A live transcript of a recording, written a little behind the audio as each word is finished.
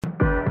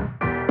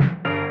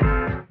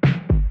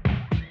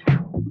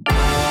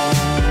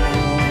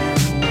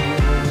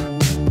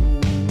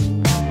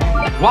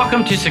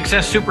Welcome to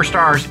Success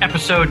Superstars,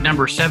 episode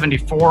number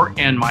 74,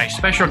 and my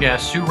special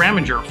guest, Sue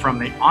Ramminger from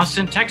the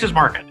Austin, Texas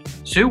market.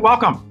 Sue,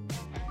 welcome.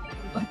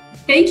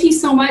 Thank you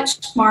so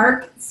much,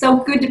 Mark. So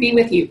good to be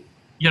with you.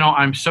 You know,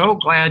 I'm so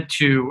glad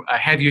to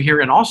have you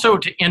here and also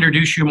to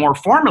introduce you more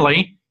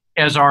formally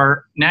as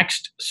our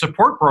next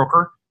support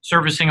broker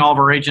servicing all of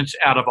our agents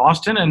out of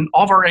Austin and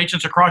all of our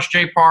agents across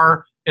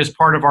JPAR as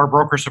part of our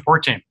broker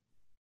support team.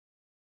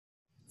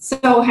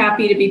 So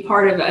happy to be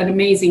part of an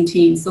amazing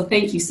team. So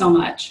thank you so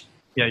much.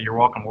 Yeah, you're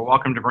welcome. We're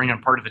welcome to bring in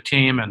part of the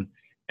team and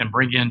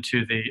bring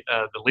into the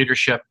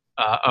leadership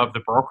of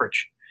the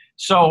brokerage.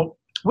 So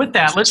with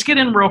that, let's get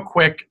in real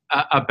quick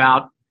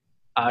about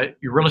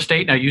your real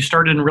estate. Now, you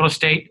started in real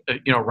estate,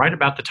 right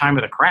about the time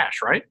of the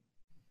crash, right?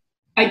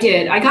 I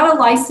did. I got a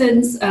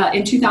license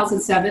in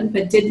 2007,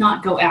 but did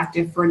not go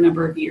active for a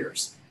number of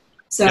years.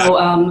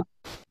 So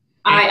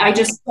I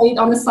just stayed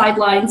on the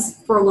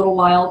sidelines for a little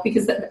while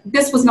because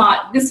this was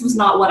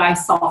not what I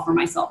saw for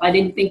myself. I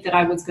didn't think that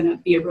I was going to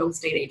be a real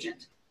estate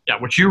agent. Yeah,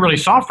 what you really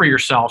saw for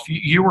yourself,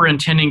 you were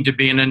intending to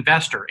be an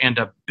investor and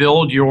to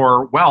build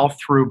your wealth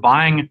through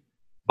buying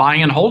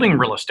and holding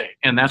real estate.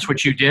 And that's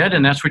what you did,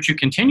 and that's what you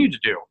continue to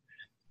do.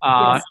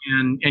 Yes.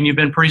 And you've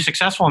been pretty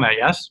successful in that,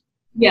 yes?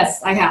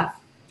 Yes, I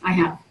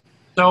have.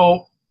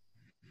 So,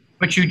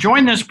 but you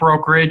joined this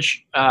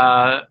brokerage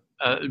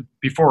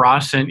before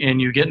us,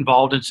 and you get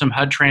involved in some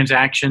HUD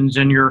transactions,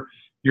 and your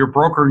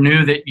broker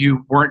knew that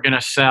you weren't going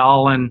to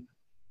sell, and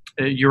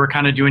you were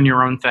kind of doing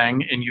your own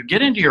thing, and you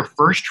get into your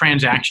first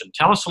transaction.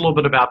 Tell us a little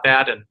bit about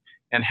that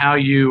and how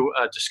you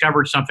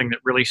discovered something that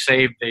really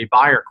saved the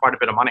buyer quite a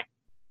bit of money.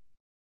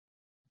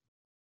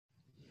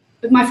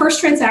 My first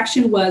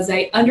transaction was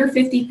a under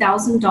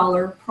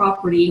 $50,000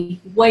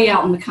 property way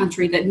out in the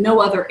country that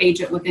no other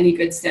agent with any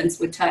good sense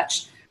would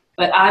touch.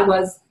 But I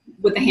was,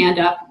 with the hand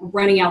up,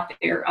 running out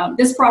there.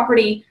 This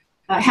property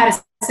had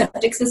a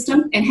septic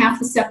system, and half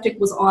the septic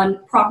was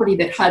on property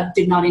that HUD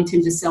did not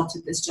intend to sell to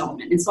this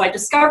gentleman. And so I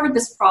discovered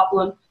this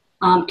problem,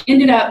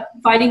 ended up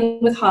fighting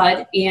with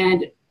HUD,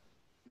 and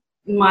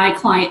my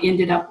client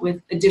ended up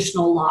with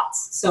additional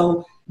lots.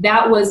 So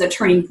that was a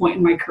turning point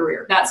in my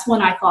career. That's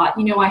when I thought,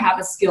 I have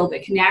a skill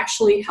that can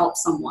actually help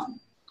someone.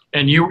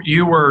 And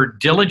you were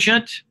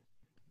diligent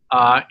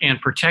and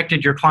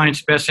protected your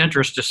client's best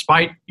interest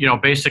despite,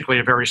 basically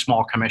a very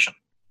small commission.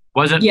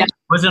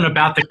 Wasn't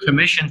about the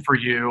commission for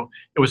you.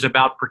 It was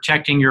about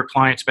protecting your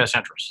client's best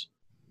interest.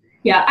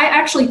 Yeah, I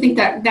actually think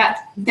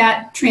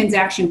that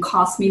transaction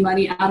cost me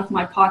money out of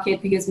my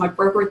pocket because my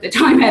broker at the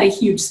time had a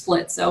huge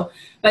split. So,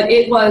 but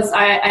it was,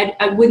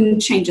 I wouldn't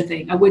change a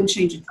thing. I wouldn't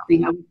change a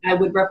thing. I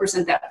would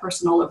represent that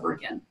person all over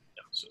again.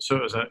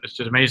 So it's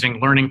an amazing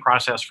learning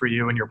process for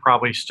you, and you're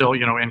probably still,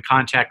 in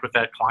contact with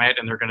that client,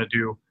 and they're going to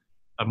do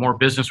more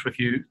business with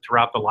you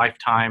throughout the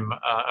lifetime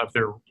of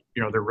their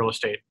real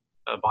estate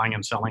buying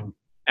and selling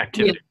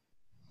activity.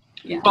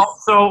 Yeah. Yes. Well,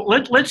 so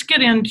let's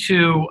get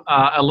into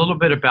a little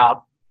bit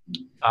about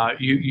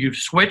you've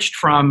switched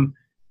from,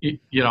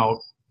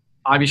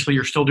 obviously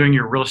you're still doing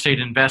your real estate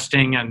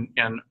investing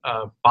and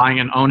buying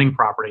and owning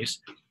properties,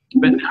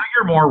 but now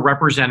you're more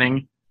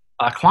representing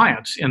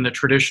clients in the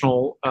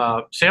traditional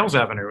sales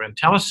avenue. And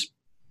tell us,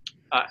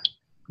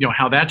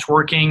 how that's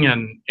working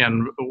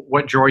and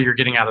what joy you're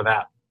getting out of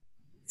that.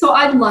 So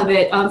I love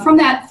it. From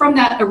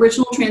that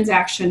original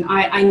transaction,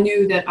 I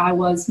knew that I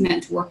was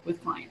meant to work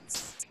with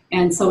clients.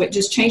 And so it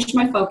just changed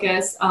my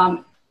focus.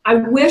 I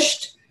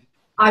wished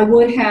I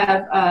would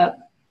have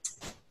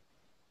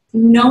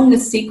known the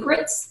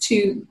secrets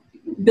to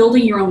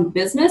building your own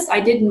business. I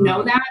didn't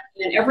know that.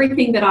 And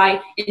everything that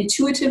I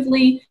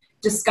intuitively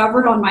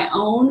discovered on my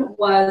own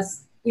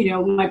was,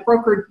 my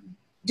broker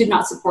did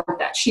not support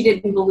that. She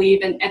didn't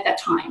believe at that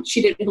time,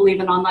 she didn't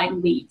believe in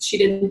online leads. She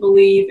didn't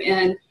believe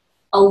in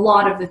a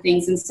lot of the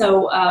things. And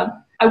so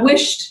I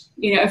wished,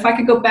 if I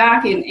could go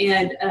back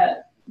and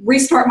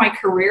restart my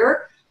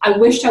career, I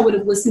wished I would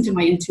have listened to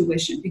my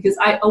intuition because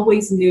I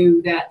always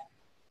knew that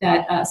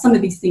some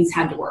of these things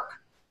had to work.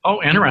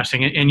 Oh,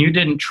 interesting. And you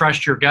didn't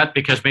trust your gut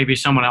because maybe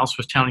someone else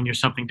was telling you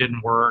something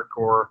didn't work,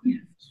 or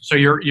so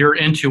your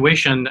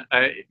intuition,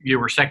 you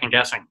were second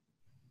guessing.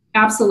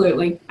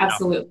 Absolutely.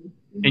 Yeah.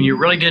 And you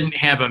really didn't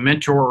have a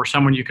mentor or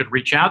someone you could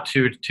reach out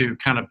to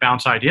kind of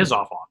bounce ideas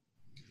off on.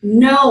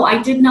 No,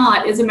 I did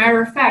not. As a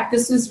matter of fact,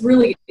 this was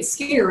really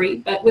scary,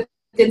 but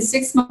within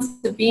 6 months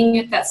of being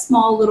at that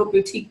small little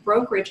boutique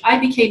brokerage, I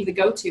became the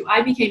go-to.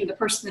 I became the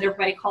person that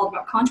everybody called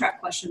about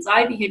contract questions.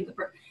 I became the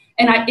person,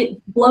 and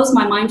it blows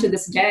my mind to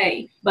this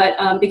day.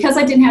 But because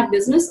I didn't have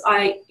business,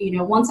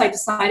 once I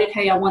decided,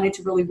 hey, I wanted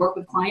to really work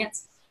with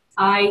clients,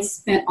 I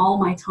spent all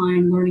my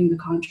time learning the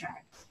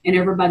contract, and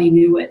everybody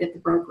knew it at the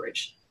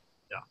brokerage.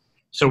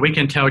 So we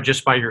can tell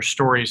just by your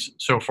stories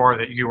so far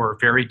that you are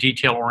very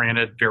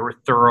detail-oriented, very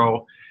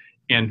thorough,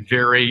 and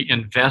very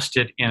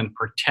invested in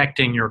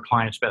protecting your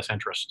client's best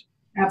interest.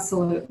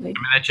 Absolutely. I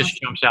mean, that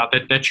just jumps out.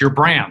 That's your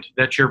brand.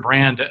 That's your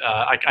brand.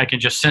 I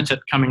can just sense it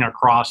coming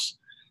across,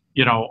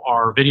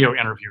 our video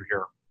interview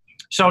here.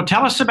 So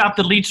tell us about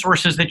the lead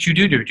sources that you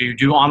do. Do you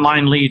do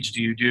online leads?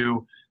 Do you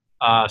do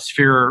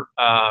sphere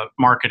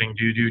marketing?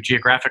 Do you do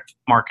geographic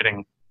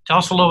marketing? Tell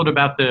us a little bit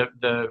about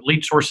the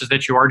lead sources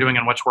that you are doing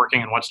and what's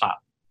working and what's not.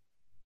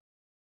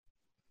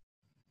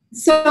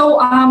 So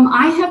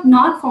I have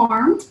not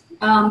farmed,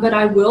 but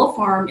I will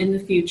farm in the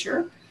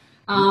future.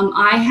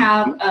 I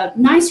have a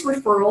nice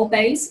referral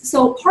base.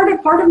 So part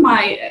of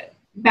my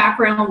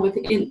background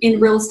in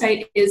real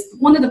estate is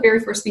one of the very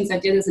first things I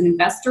did as an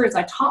investor is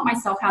I taught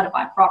myself how to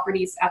buy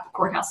properties at the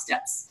courthouse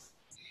steps.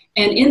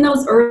 And in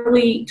those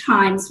early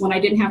times when I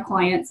didn't have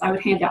clients, I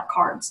would hand out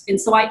cards.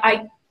 And so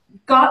I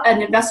got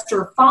an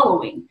investor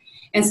following.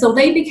 And so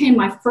they became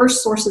my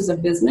first sources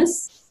of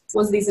business,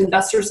 was these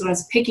investors that I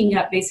was picking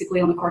up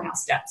basically on the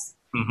courthouse steps.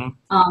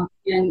 Mm-hmm.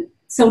 And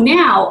so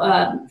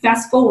now,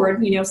 fast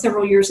forward,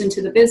 several years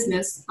into the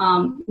business,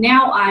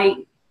 now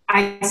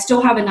I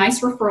still have a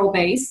nice referral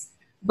base,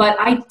 but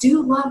I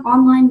do love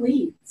online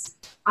leads.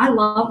 I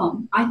love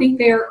them. I think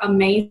they're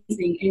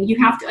amazing, and you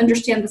have to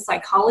understand the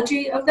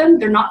psychology of them.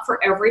 They're not for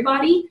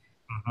everybody,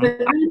 mm-hmm.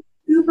 but I'm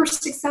super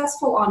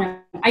successful on it.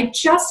 I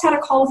just had a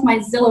call with my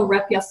Zillow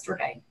rep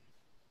yesterday,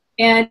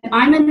 and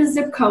I'm in a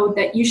zip code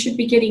that you should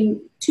be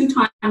getting 2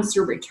 times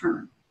your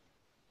return.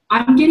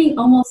 I'm getting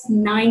almost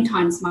 9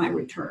 times my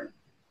return.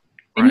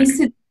 And he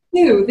said,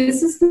 "Sue,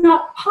 this is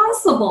not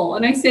possible."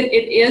 And I said,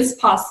 "It is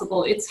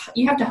possible.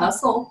 You have to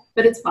hustle,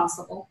 but it's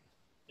possible."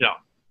 Yeah,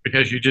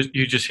 because you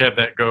just have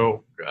that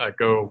go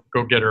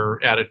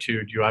getter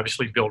attitude. You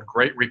obviously build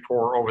great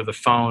rapport over the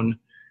phone,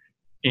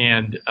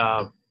 and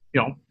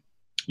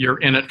you're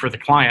in it for the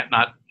client,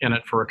 not in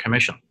it for a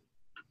commission.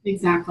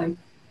 Exactly.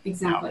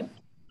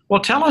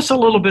 Well, tell us a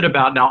little bit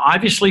about, now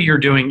obviously you're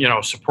doing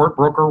support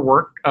broker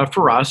work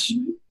for us.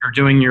 Mm-hmm. You're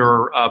doing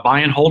your buy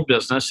and hold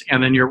business,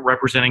 and then you're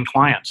representing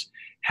clients.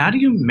 How do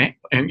you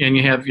and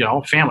you have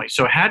family?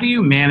 So how do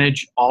you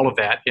manage all of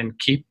that and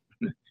keep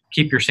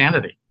your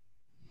sanity?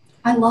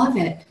 I love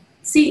it.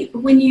 See,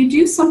 when you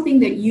do something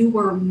that you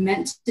were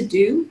meant to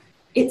do,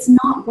 it's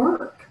not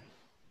work.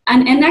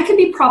 And that can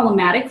be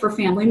problematic for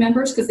family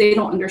members because they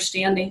don't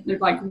understand. They're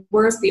like,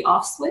 "Where's the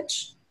off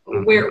switch?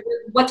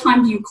 What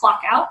time do you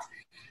clock out?"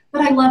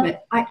 But I love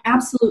it. I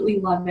absolutely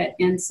love it.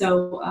 And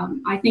so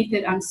I think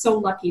that I'm so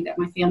lucky that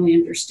my family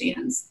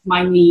understands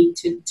my need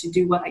to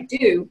do what I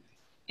do.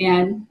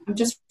 And I'm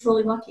just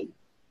really lucky.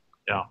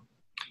 Yeah.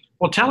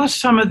 Well, tell us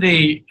some of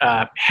the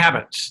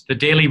habits, the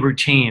daily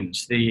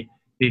routines, the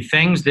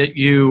things that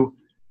you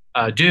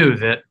do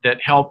that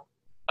help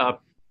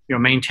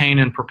maintain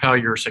and propel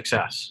your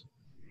success.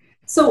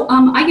 So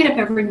I get up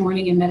every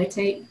morning and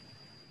meditate.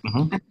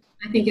 Mm-hmm.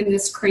 I think in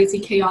this crazy,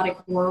 chaotic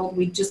world,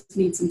 we just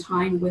need some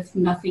time with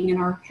nothing in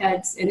our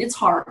heads, and it's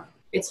hard.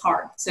 It's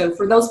hard. So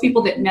for those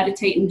people that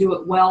meditate and do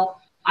it well,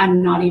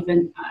 I'm not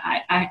even,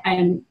 I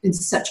am in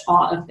such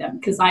awe of them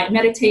because I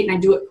meditate and I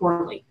do it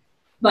poorly.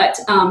 But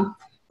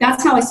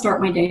that's how I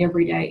start my day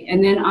every day.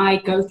 And then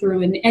I go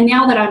through, and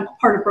now that I'm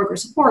part of broker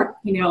support,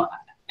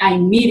 I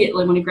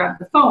immediately want to grab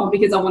the phone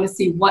because I want to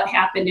see what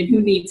happened and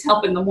who needs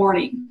help in the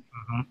morning.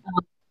 Mm-hmm.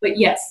 But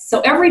yes,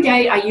 so every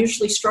day I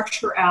usually start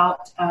out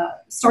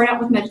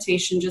with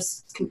meditation,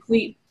 just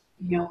complete,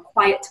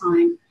 quiet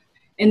time.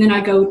 And then I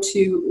go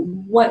to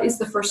what is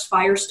the first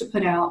fires to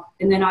put out.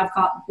 And then I've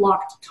got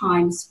blocked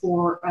times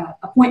for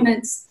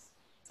appointments,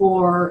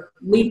 for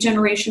lead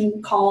generation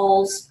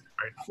calls,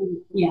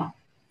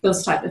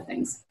 those type of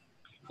things.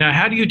 Now,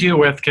 how do you deal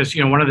with, because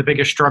one of the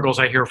biggest struggles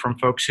I hear from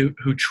folks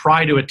who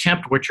try to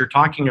attempt what you're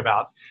talking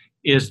about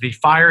is the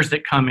fires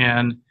that come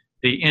in,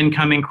 the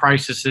incoming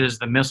crises,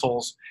 the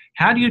missiles.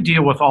 How do you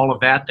deal with all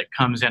of that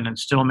comes in and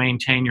still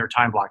maintain your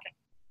time blocking?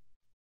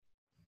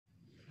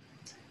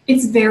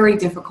 It's very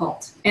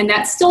difficult, and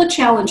that's still a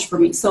challenge for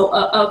me. So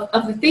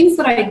of the things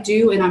that I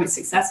do and I'm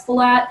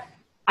successful at,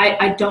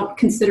 I don't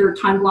consider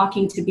time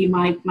blocking to be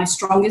my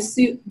strongest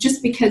suit,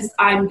 just because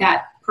I'm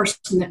that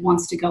person that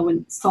wants to go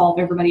and solve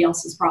everybody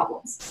else's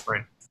problems.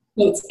 Right.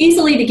 So it's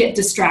easily to get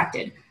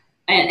distracted.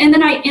 And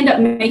then I end up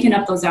making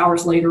up those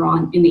hours later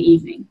on in the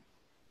evening.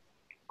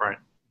 Right.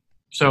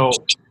 So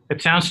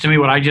it sounds to me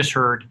what I just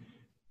heard,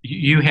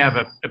 you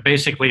have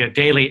basically a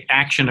daily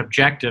action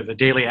objective, a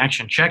daily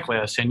action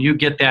checklist, and you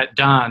get that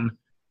done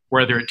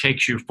whether it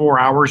takes you 4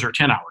 hours or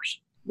 10 hours.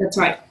 That's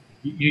right.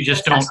 You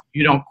just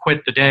don't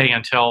quit the day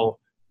until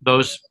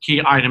those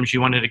key items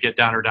you wanted to get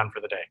done are done for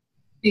the day.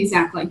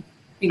 Exactly.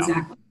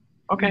 No.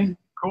 Okay,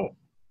 cool.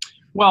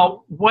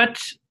 Well,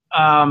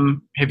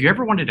 have you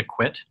ever wanted to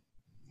quit?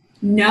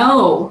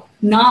 No,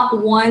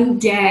 not one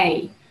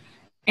day.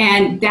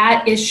 And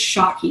that is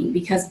shocking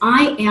because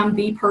I am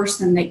the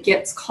person that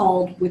gets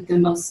called with the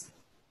most,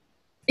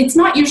 it's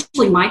not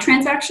usually my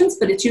transactions,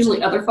 but it's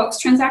usually other folks'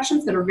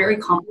 transactions that are very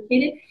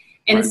complicated.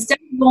 And right. Instead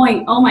of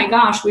going, "Oh my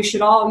gosh, we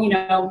should all,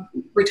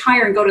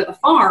 retire and go to the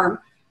farm,"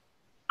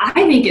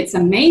 I think it's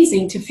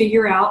amazing to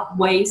figure out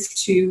ways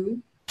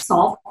to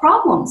solve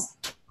problems.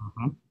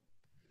 Mm-hmm.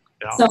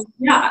 Yeah. So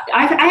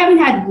I haven't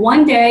had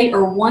one day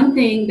or one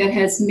thing that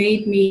has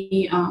made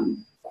me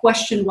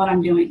question what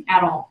I'm doing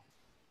at all.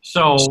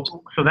 So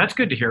that's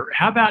good to hear.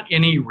 How about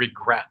any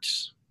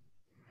regrets?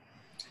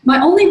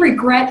 My only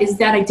regret is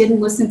that I didn't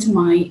listen to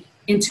my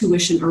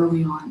intuition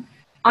early on.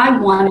 I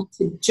wanted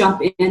to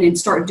jump in and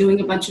start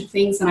doing a bunch of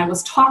things, and I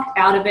was talked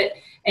out of it.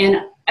 And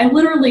I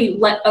literally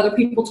let other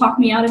people talk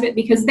me out of it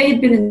because they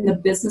had been in the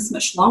business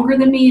much longer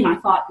than me. And I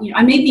thought,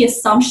 I made the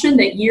assumption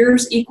that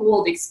years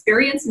equaled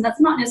experience, and that's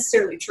not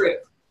necessarily true.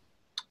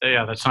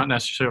 Yeah, that's not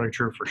necessarily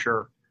true for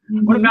sure.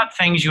 Mm-hmm. What about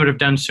things you would have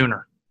done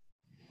sooner?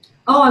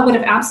 Oh, I would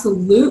have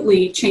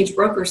absolutely changed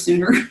brokers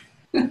sooner.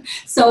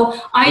 So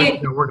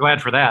we're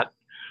glad for that.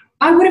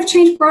 I would have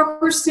changed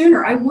brokers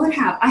sooner. I would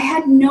have. I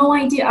had no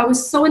idea. I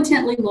was so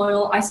intently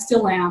loyal. I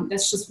still am.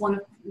 That's just one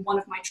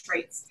of my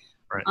traits.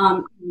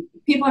 Right.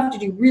 People have to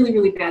do really,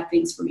 really bad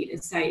things for me to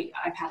say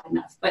I've had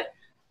enough. But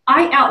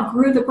I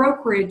outgrew the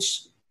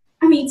brokerage.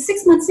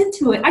 6 months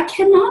into it, I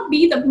cannot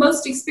be the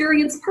most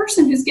experienced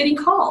person who's getting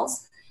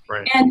calls.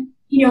 Right. And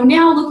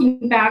now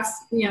looking back,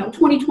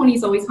 2020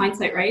 is always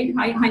hindsight, right?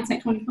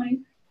 Hindsight 2020.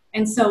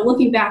 And so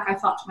looking back, I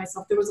thought to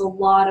myself, there was a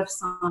lot of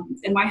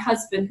signs. And my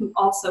husband, who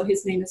also,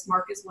 his name is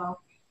Mark as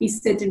well, he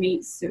said to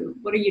me, Sue,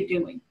 what are you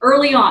doing?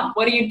 Early on,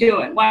 what are you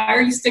doing? Why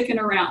are you sticking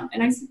around?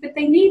 And I said, but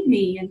they need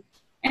me. And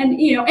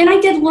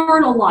I did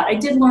learn a lot.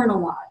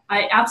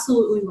 I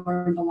absolutely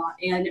learned a lot.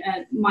 And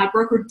my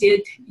broker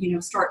did,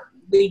 start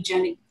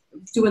doing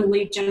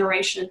lead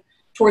generation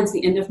towards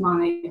the end of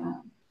my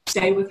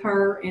stay with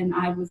her, and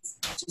I was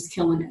just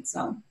killing it.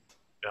 So.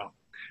 Yeah.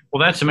 Well,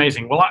 that's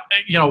amazing. Well,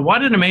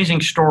 what an amazing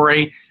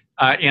story.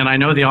 And I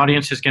know the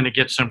audience is going to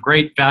get some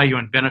great value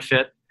and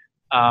benefit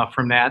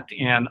from that.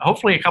 And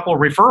hopefully a couple of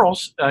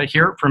referrals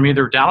here from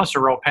either Dallas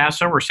or El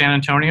Paso or San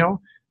Antonio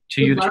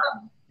to you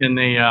in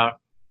the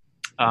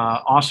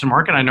Austin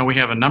market. I know we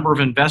have a number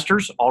of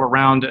investors all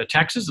around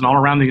Texas and all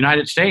around the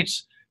United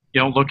States,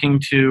 looking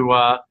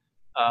to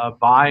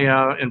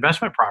buy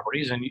investment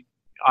properties. And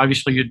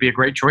obviously you'd be a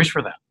great choice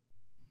for that.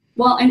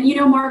 Well, and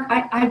Mark,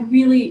 I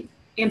really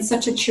am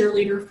such a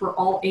cheerleader for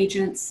all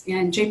agents,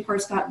 and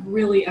JPAR's got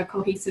really a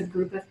cohesive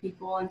group of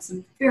people and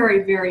some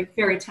very, very,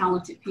 very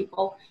talented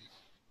people.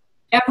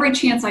 Every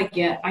chance I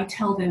get, I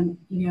tell them,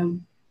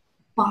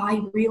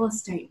 buy real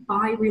estate,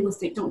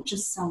 don't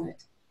just sell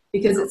it.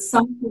 Because at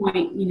some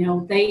point,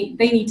 they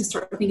need to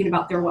start thinking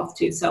about their wealth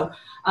too. So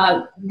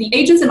the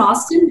agents in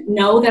Austin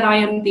know that I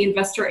am the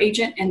investor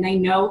agent, and they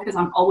know because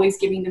I'm always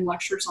giving them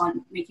lectures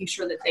on making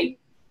sure that they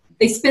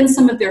spend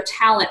some of their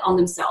talent on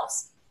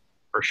themselves.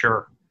 For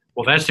sure.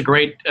 Well, that's a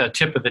great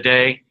tip of the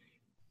day,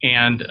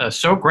 and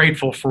so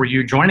grateful for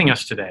you joining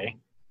us today.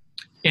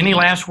 Any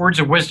last words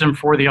of wisdom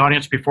for the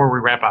audience before we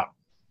wrap up?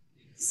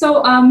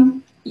 So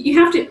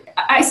you have to,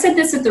 I said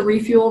this at the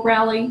Refuel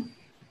rally,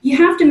 you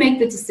have to make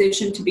the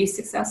decision to be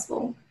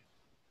successful.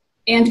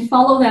 And to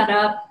follow that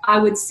up, I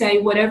would say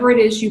whatever it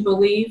is you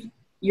believe,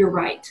 you're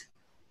right.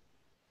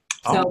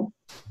 So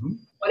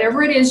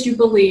whatever it is you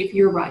believe,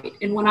 you're right.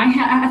 And when I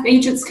have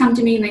agents come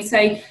to me and they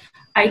say,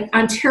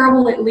 I'm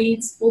terrible at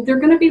leads, well, they're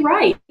going to be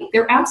right.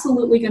 They're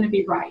absolutely going to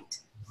be right.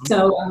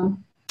 So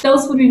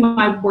those would be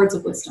my words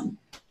of wisdom.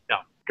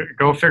 Yeah,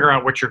 go figure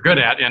out what you're good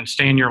at and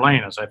stay in your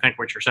lane, is I think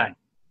what you're saying.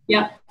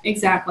 Yep,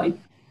 exactly.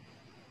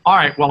 All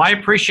right. Well, I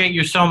appreciate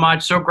you so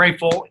much. So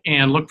grateful,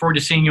 and look forward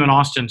to seeing you in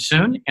Austin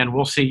soon. And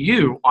we'll see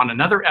you on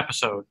another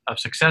episode of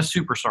Success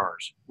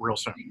Superstars real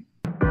soon.